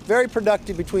plan. Very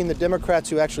productive between the Democrats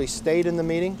who actually stayed in the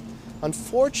meeting.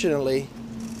 Unfortunately,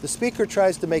 the speaker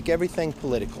tries to make everything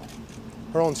political.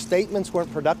 Her own statements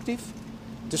weren't productive.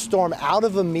 To storm out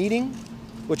of a meeting,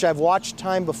 which I've watched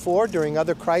time before during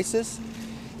other crises,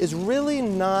 is really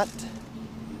not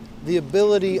the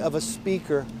ability of a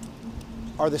speaker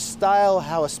or the style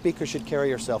how a speaker should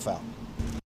carry herself out.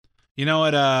 You know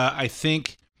what? I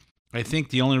think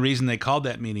the only reason they called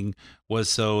that meeting was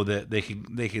so that they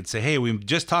could say, hey, we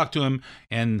just talked to him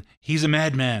and he's a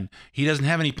madman. He doesn't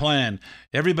have any plan.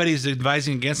 Everybody's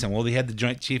advising against him. Well, he had the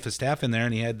Joint Chief of Staff in there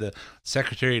and he had the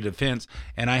Secretary of Defense.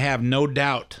 And I have no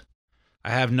doubt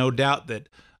that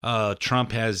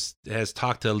Trump has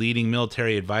talked to leading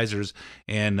military advisors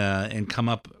and come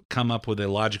up with a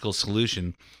logical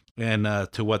solution and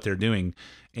to what they're doing.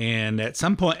 And at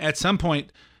some point,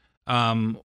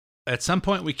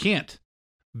 we can't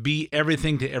be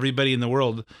everything to everybody in the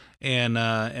world, and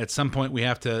at some point we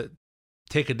have to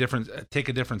take a different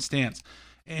stance.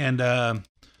 And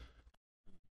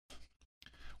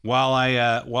while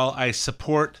I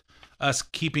support us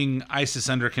keeping ISIS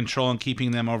under control and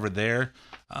keeping them over there,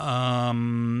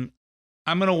 I'm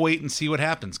gonna wait and see what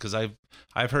happens, because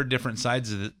I've heard different sides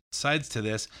to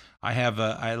this. I have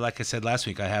like I said last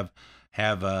week, I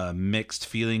have mixed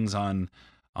feelings on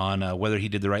whether he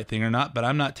did the right thing or not. But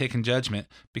I'm not taking judgment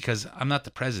because I'm not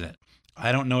the president.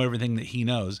 I don't know everything that he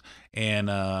knows, and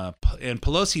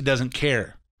Pelosi doesn't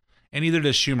care, and neither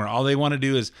does Schumer. All they want to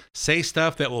do is say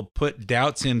stuff that will put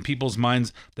doubts in people's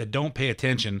minds that don't pay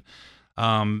attention,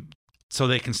 so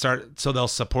they'll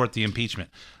support the impeachment.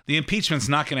 The impeachment's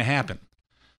not going to happen,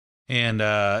 and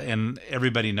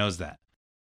everybody knows that.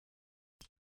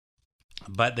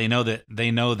 But they know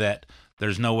that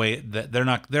there's no way that they're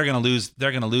going to lose.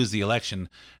 They're going to lose the election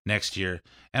next year,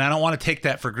 and I don't want to take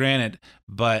that for granted.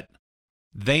 But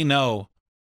they know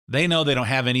they don't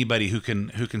have anybody who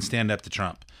can stand up to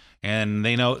Trump, and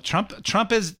they know Trump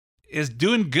is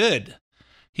doing good.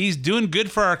 He's doing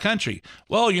good for our country.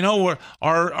 Well,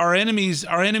 our enemies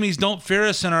don't fear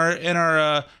us, and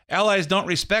our allies don't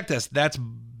respect us. That's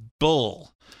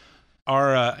bull.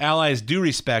 Our allies do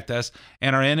respect us,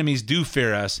 and our enemies do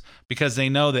fear us because they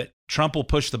know that Trump will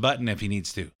push the button if he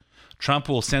needs to. Trump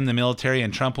will send the military,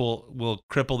 and Trump will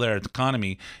cripple their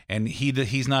economy, and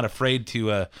he's not afraid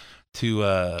to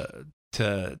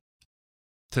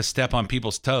step on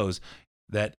people's toes.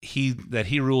 That he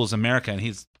rules America, and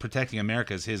he's protecting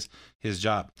America is his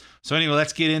job. So anyway,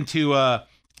 let's get into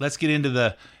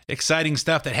the exciting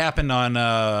stuff that happened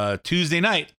on Tuesday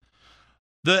night.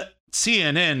 The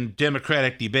CNN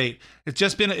Democratic debate.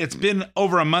 It's been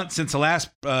over a month since the last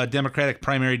Democratic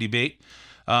primary debate.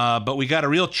 But we got a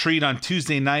real treat on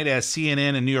Tuesday night as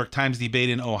CNN and New York Times debate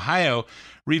in Ohio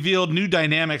revealed new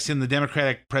dynamics in the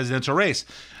Democratic presidential race.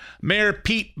 Mayor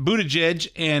Pete Buttigieg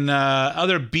and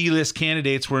other B-list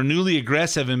candidates were newly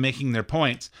aggressive in making their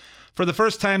points. For the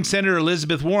first time, Senator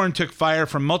Elizabeth Warren took fire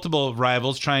from multiple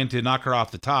rivals trying to knock her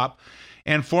off the top,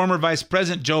 and former Vice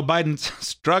President Joe Biden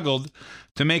struggled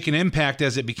to make an impact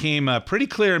as it became pretty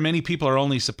clear many people are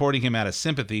only supporting him out of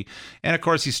sympathy. And of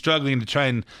course, he's struggling to try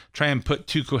and put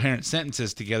two coherent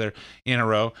sentences together in a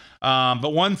row.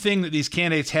 But one thing that these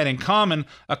candidates had in common,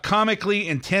 a comically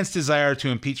intense desire to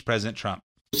impeach President Trump.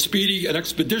 Speedy and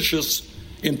expeditious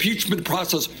impeachment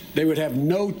process. They would have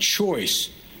no choice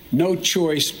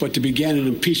but to begin an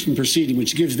impeachment proceeding,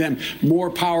 which gives them more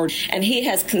power. And he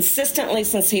has consistently,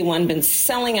 since he won, been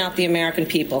selling out the American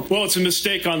people. Well, it's a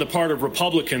mistake on the part of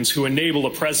Republicans who enable a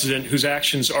president whose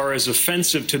actions are as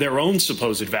offensive to their own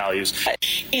supposed values.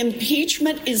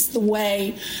 Impeachment is the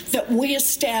way that we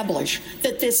establish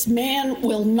that this man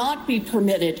will not be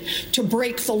permitted to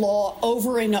break the law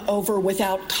over and over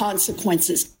without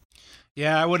consequences.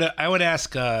 Yeah, I would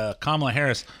ask Kamala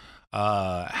Harris,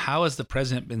 how has the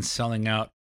president been selling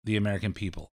out the American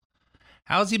people?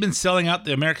 How has he been selling out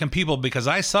the American people? Because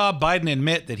I saw Biden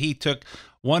admit that he took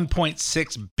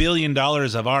 $1.6 billion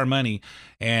of our money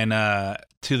and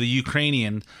to the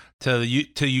Ukrainian to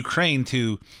Ukraine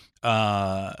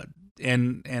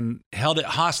and held it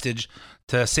hostage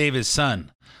to save his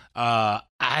son.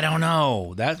 I don't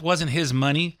know. That wasn't his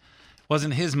money.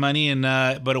 And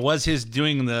but it was his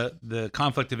doing the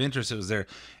conflict of interest that was there,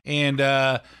 and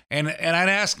I'd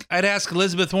ask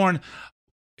Elizabeth Warren,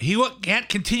 he can't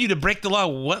continue to break the law.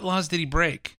 What laws did he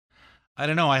break? I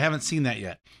don't know. I haven't seen that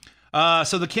yet.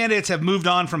 So the candidates have moved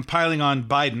on from piling on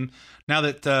Biden. Now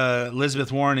that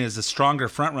Elizabeth Warren is a stronger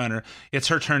frontrunner, it's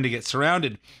her turn to get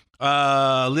surrounded.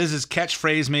 Liz's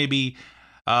catchphrase may be,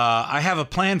 "I have a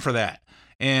plan for that."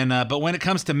 But when it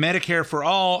comes to Medicare for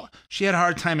all, she had a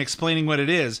hard time explaining what it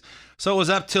is. So it was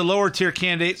up to lower tier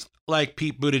candidates like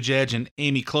Pete Buttigieg and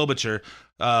Amy Klobuchar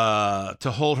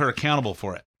to hold her accountable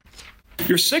for it.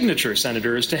 Your signature,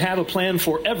 Senator, is to have a plan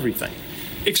for everything,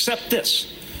 except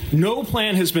this. No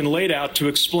plan has been laid out to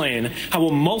explain how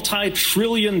a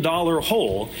multi-trillion-dollar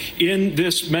hole in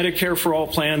this Medicare for All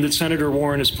plan that Senator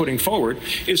Warren is putting forward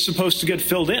is supposed to get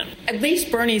filled in. At least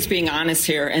Bernie's being honest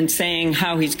here and saying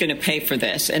how he's going to pay for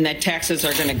this and that taxes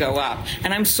are going to go up.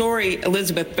 And I'm sorry,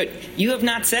 Elizabeth, but you have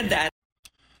not said that.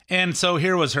 And so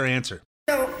here was her answer.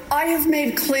 So I have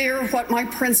made clear what my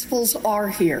principles are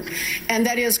here, and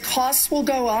that is costs will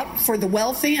go up for the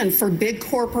wealthy and for big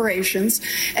corporations,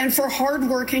 and for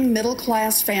hardworking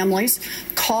middle-class families,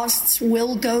 costs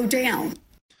will go down.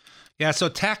 Yeah, so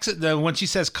when she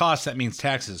says costs, that means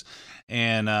taxes.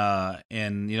 And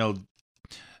you know,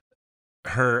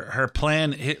 her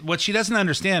plan, what she doesn't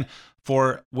understand,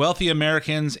 for wealthy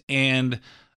Americans and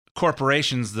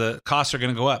corporations, the costs are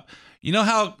going to go up. You know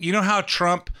how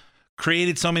Trump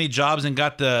created so many jobs and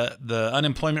got the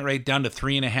unemployment rate down to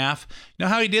 3.5%. You know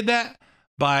how he did that?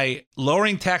 By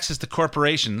lowering taxes to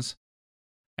corporations,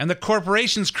 and the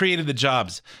corporations created the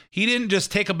jobs. He didn't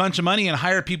just take a bunch of money and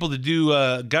hire people to do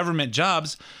government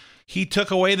jobs. He took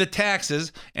away the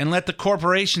taxes and let the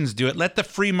corporations do it. Let the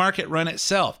free market run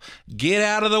itself. Get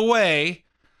out of the way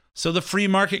so the free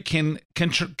market can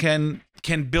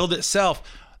build itself.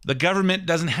 The government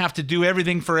doesn't have to do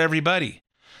everything for everybody.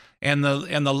 And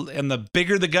the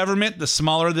bigger the government, the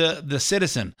smaller the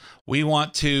citizen. We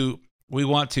want to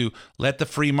let the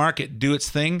free market do its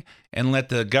thing and let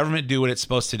the government do what it's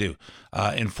supposed to do.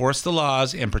 Enforce the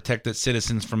laws and protect its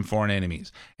citizens from foreign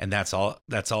enemies. And that's all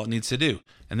it needs to do.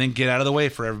 And then get out of the way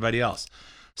for everybody else.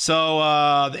 So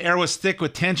the air was thick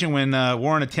with tension when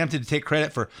Warren attempted to take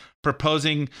credit for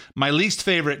proposing my least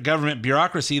favorite government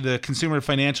bureaucracy, the Consumer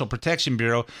Financial Protection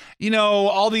Bureau. You know,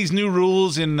 all these new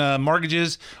rules in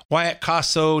mortgages, why it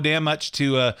costs so damn much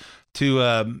to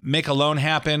make a loan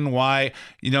happen, why,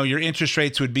 you know, your interest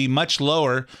rates would be much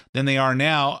lower than they are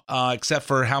now, except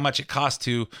for how much it costs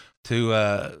to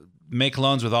make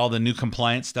loans with all the new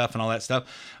compliance stuff and all that stuff.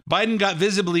 Biden got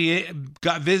visibly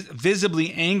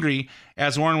angry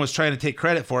as Warren was trying to take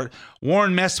credit for it.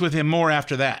 Warren messed with him more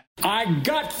after that. I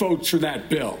got votes for that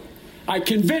bill. I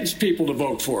convinced people to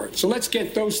vote for it. So let's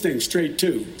get those things straight,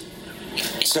 too.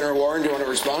 Senator Warren, do you want to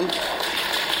respond?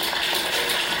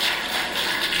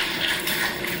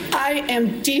 I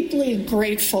am deeply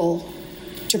grateful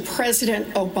to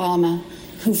President Obama,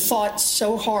 who fought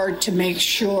so hard to make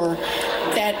sure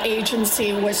that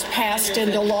agency was passed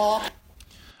into law.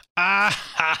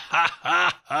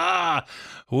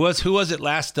 Who was it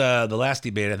last the last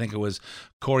debate? I think it was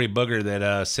Cory Booker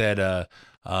that said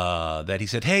that he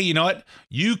said, hey, you know what?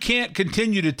 You can't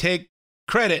continue to take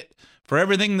credit for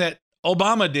everything that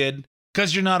Obama did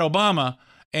because you're not Obama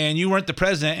and you weren't the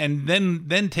president. And then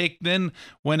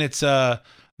when it's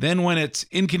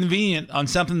inconvenient on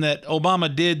something that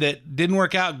Obama did that didn't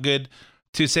work out good,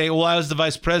 to say, well, I was the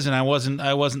vice president, I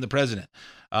wasn't the president.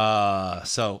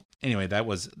 So anyway, that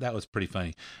was pretty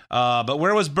funny. But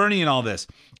where was Bernie in all this?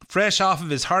 Fresh off of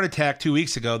his heart attack 2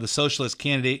 weeks ago, the socialist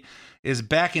candidate is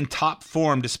back in top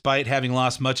form despite having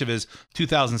lost much of his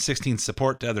 2016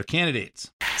 support to other candidates.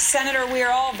 Senator, we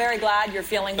are all very glad you're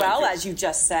feeling well, as you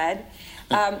just said.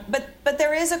 But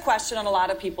there is a question on a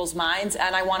lot of people's minds,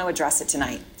 and I want to address it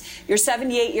tonight. You're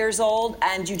 78 years old,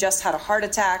 and you just had a heart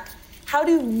attack. How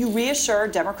do you reassure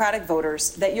Democratic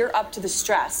voters that you're up to the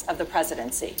stress of the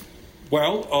presidency?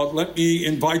 Well, let me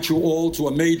invite you all to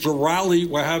a major rally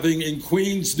we're having in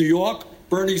Queens, New York,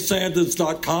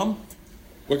 BernieSanders.com.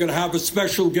 We're going to have a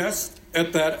special guest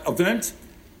at that event,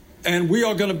 and we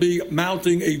are going to be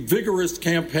mounting a vigorous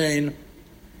campaign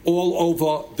all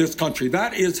over this country.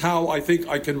 That is how I think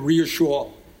I can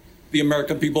reassure the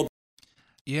American people.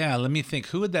 Yeah, let me think.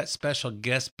 Who would that special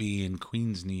guest be in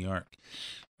Queens, New York?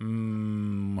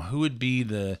 Who would be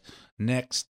the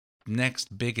next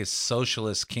biggest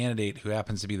socialist candidate who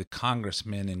happens to be the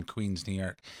congressman in Queens, New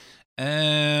York?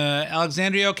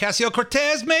 Alexandria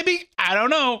Ocasio-Cortez, maybe? I don't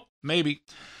know. Maybe.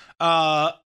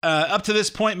 Up to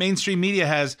this point, mainstream media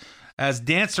has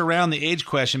danced around the age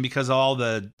question because all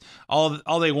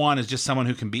they want is just someone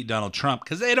who can beat Donald Trump,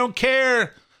 because they don't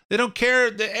care. They don't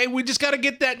care. Hey, we just got to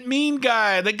get that mean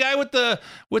guy, the guy with the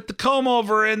comb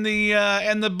over and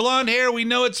the blonde hair. We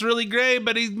know it's really gray,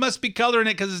 but he must be coloring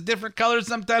it because it's different colors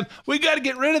sometimes. We got to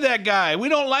get rid of that guy. We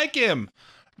don't like him,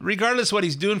 regardless of what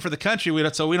he's doing for the country.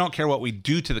 So we don't care what we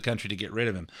do to the country to get rid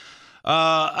of him.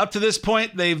 Up to this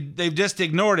point, they've just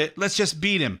ignored it. Let's just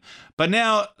beat him. But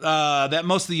now that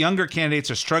most of the younger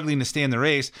candidates are struggling to stay in the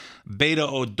race,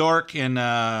 Beto O'Rourke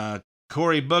and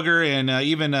Cory Booker and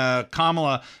even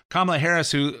Kamala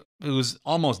Harris, who's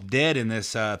almost dead in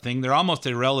this thing. They're almost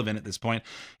irrelevant at this point.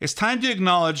 It's time to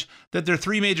acknowledge that their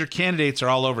three major candidates are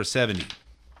all over 70.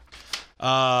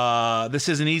 This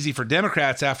isn't easy for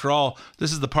Democrats. After all,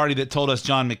 this is the party that told us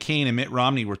John McCain and Mitt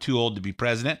Romney were too old to be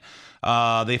president.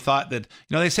 They thought that,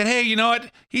 they said, hey, you know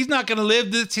what? He's not going to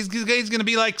live this. He's going to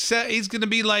be like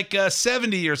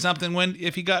 70 or something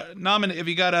if he got nominated, if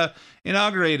he got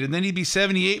inaugurated, and then he'd be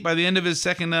 78 by the end of his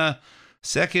second term.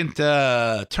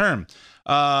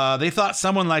 They thought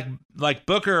someone like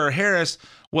Booker or Harris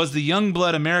was the young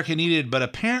blood America needed, but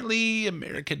apparently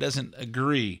America doesn't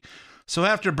agree. So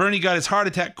after Bernie got his heart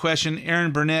attack question,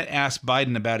 Aaron Burnett asked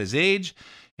Biden about his age,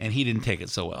 and he didn't take it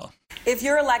so well. If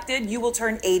you're elected, you will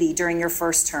turn 80 during your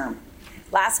first term.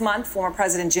 Last month, former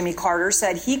President Jimmy Carter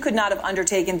said he could not have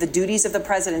undertaken the duties of the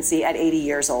presidency at 80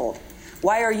 years old.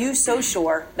 Why are you so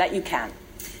sure that you can?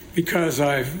 Because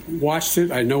I've watched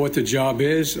it. I know what the job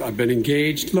is. I've been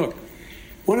engaged. Look,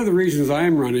 one of the reasons I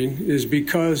am running is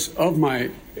because of my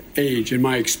age and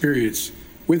my experience.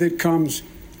 With it comes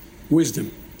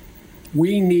wisdom.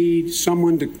 We need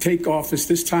someone to take office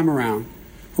this time around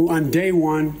who on day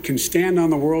one can stand on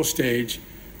the world stage,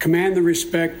 command the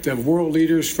respect of world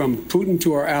leaders from Putin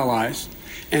to our allies,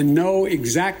 and know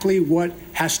exactly what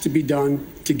has to be done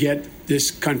to get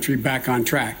this country back on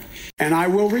track. And I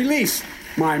will release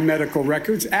my medical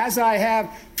records, as I have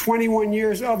 21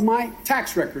 years of my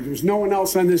tax records, which no one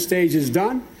else on this stage has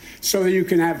done, so that you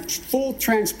can have full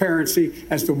transparency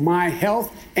as to my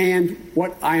health and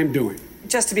what I am doing.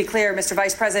 Just to be clear, Mr.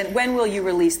 Vice President, when will you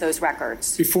release those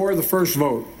records? Before the first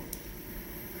vote.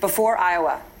 Before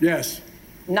Iowa? Yes.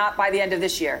 Not by the end of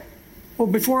this year? Well,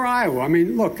 before Iowa. I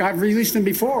mean, look, I've released them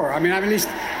before. I mean, I've released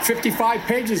 55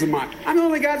 pages of mine. I'm the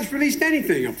only guy that's released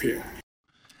anything up here.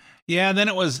 Yeah, then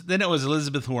it was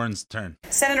Elizabeth Warren's turn.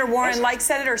 Senator Warren, like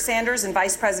Senator Sanders and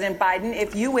Vice President Biden,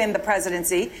 if you win the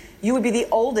presidency, you would be the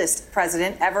oldest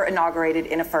president ever inaugurated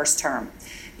in a first term.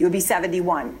 You would be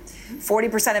 71.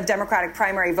 40% of Democratic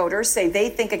primary voters say they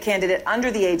think a candidate under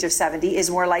the age of 70 is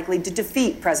more likely to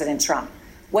defeat President Trump.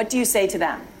 What do you say to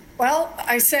them? Well,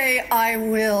 I say I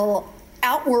will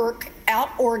outwork,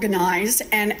 outorganize,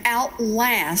 and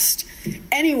outlast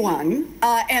anyone,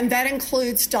 and that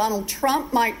includes Donald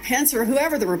Trump, Mike Pence, or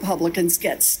whoever the Republicans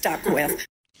get stuck with.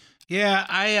 Yeah,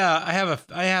 I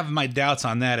have my doubts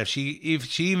on that. If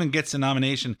she even gets a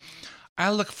nomination, I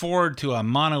look forward to a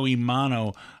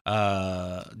mano-a-mano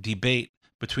debate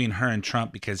between her and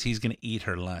Trump, because he's going to eat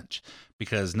her lunch,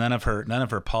 because none of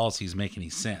her policies make any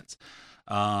sense.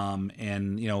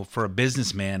 And you know, for a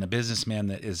businessman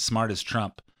that is smart as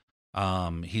Trump,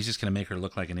 he's just going to make her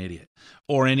look like an idiot,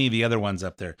 or any of the other ones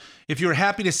up there. If you were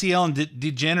happy to see Ellen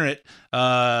DeGeneres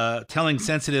telling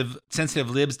sensitive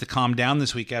libs to calm down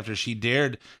this week after she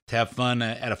dared to have fun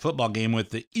at a football game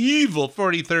with the evil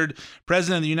 43rd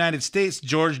president of the United States,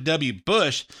 George W.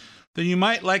 Bush, then you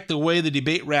might like the way the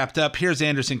debate wrapped up. Here's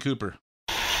Anderson Cooper.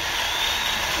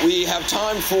 We have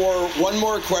time for one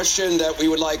more question that we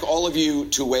would like all of you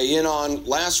to weigh in on.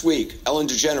 Last week, Ellen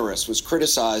DeGeneres was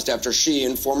criticized after she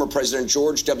and former President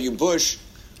George W. Bush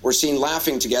were seen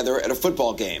laughing together at a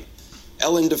football game.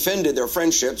 Ellen defended their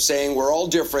friendship, saying we're all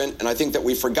different, and I think that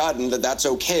we've forgotten that that's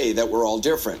okay, that we're all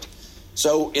different.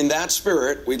 So in that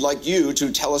spirit, we'd like you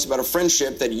to tell us about a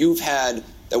friendship that you've had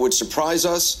that would surprise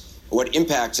us, what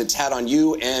impacts it's had on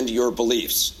you and your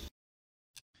beliefs.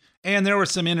 And there were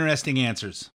some interesting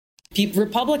answers.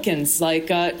 Republicans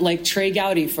like Trey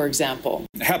Gowdy, for example.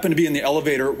 I happened to be in the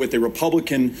elevator with a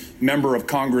Republican member of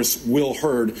Congress, Will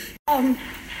Hurd. You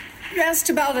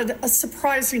asked about a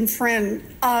surprising friend.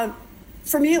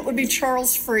 For me, it would be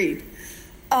Charles Freed.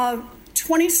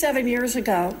 27 years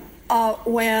ago,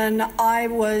 when I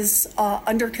was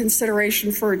under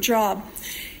consideration for a job,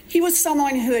 he was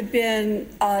someone who had been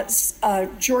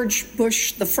George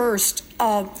Bush the First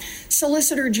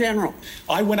Solicitor General.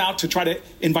 I went out to try to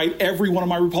invite every one of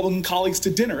my Republican colleagues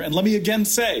to dinner. And let me again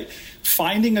say,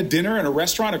 finding a dinner in a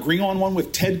restaurant, agreeing on one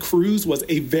with Ted Cruz was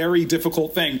a very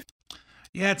difficult thing.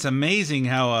 Yeah, it's amazing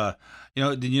how,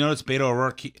 did you notice Beto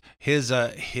O'Rourke, his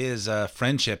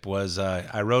friendship was,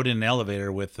 I rode in an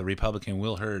elevator with the Republican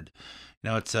Will Hurd.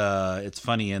 It's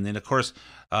funny. And then, of course,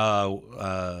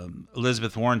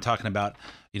 Elizabeth Warren talking about,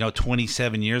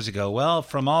 27 years ago. Well,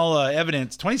 from all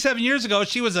evidence, 27 years ago,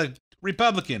 she was a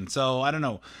Republican. So I don't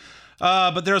know.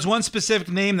 But there was one specific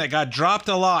name that got dropped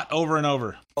a lot over and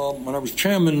over. When I was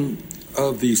chairman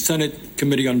of the Senate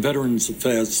Committee on Veterans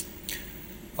Affairs,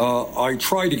 I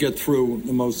tried to get through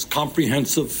the most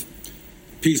comprehensive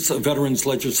piece of veterans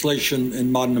legislation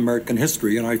in modern American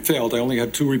history, and I failed. I only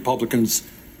had 2 Republicans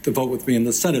to vote with me in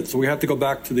the Senate. So we had to go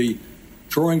back to the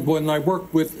drawing board, and I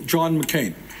worked with John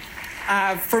McCain.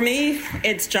 For me,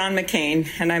 it's John McCain,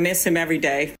 and I miss him every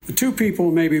day. The 2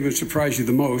 people maybe would surprise you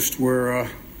the most were,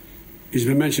 he's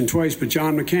been mentioned twice, but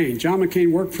John McCain. John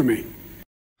McCain worked for me.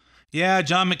 Yeah,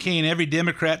 John McCain, every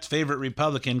Democrat's favorite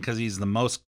Republican, because he's the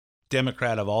most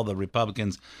Democrat of all the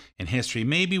Republicans in history.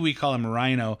 Maybe we call him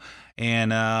Rhino.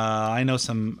 And I know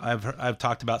I've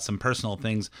talked about some personal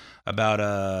things about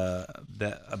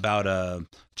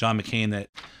John McCain that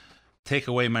take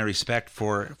away my respect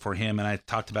for him, and I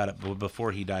talked about it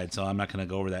before he died, so I'm not going to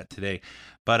go over that today.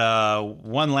 But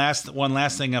one last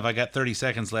thing, if I got 30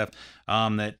 seconds left,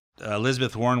 that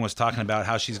Elizabeth Warren was talking about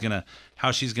how she's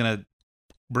gonna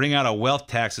bring out a wealth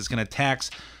tax. It's going to tax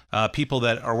people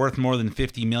that are worth more than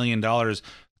 $50 million.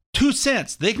 2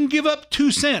 cents. They can give up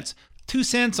 2 cents. 2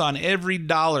 cents on every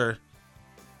dollar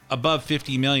above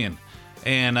 50 million.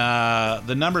 And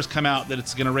the numbers come out that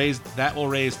will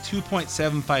raise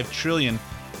 2.75 trillion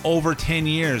over 10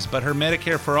 years. But her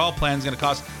Medicare for All plan is going to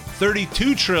cost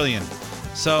 32 trillion.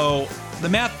 So the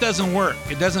math doesn't work.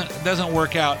 It doesn't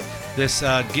work out. This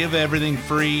give everything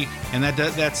free, and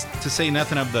that's to say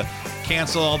nothing of the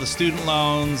cancel all the student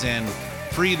loans and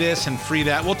free this and free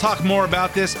that. We'll talk more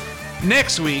about this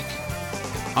next week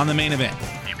on The Main Event.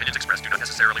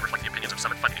 necessarily reflect the opinions of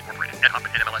Summit Funding Incorporated. Ed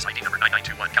Hoffman, NMLS ID number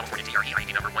 9921, California DRE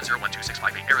ID number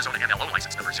 1012658, Arizona MLO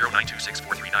license number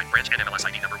 0926439, branch NMLS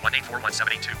ID number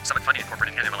 1841782, Summit Funding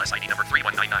Incorporated NMLS ID number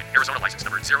 3199, Arizona license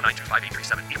number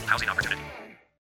 0925837, equal housing opportunity.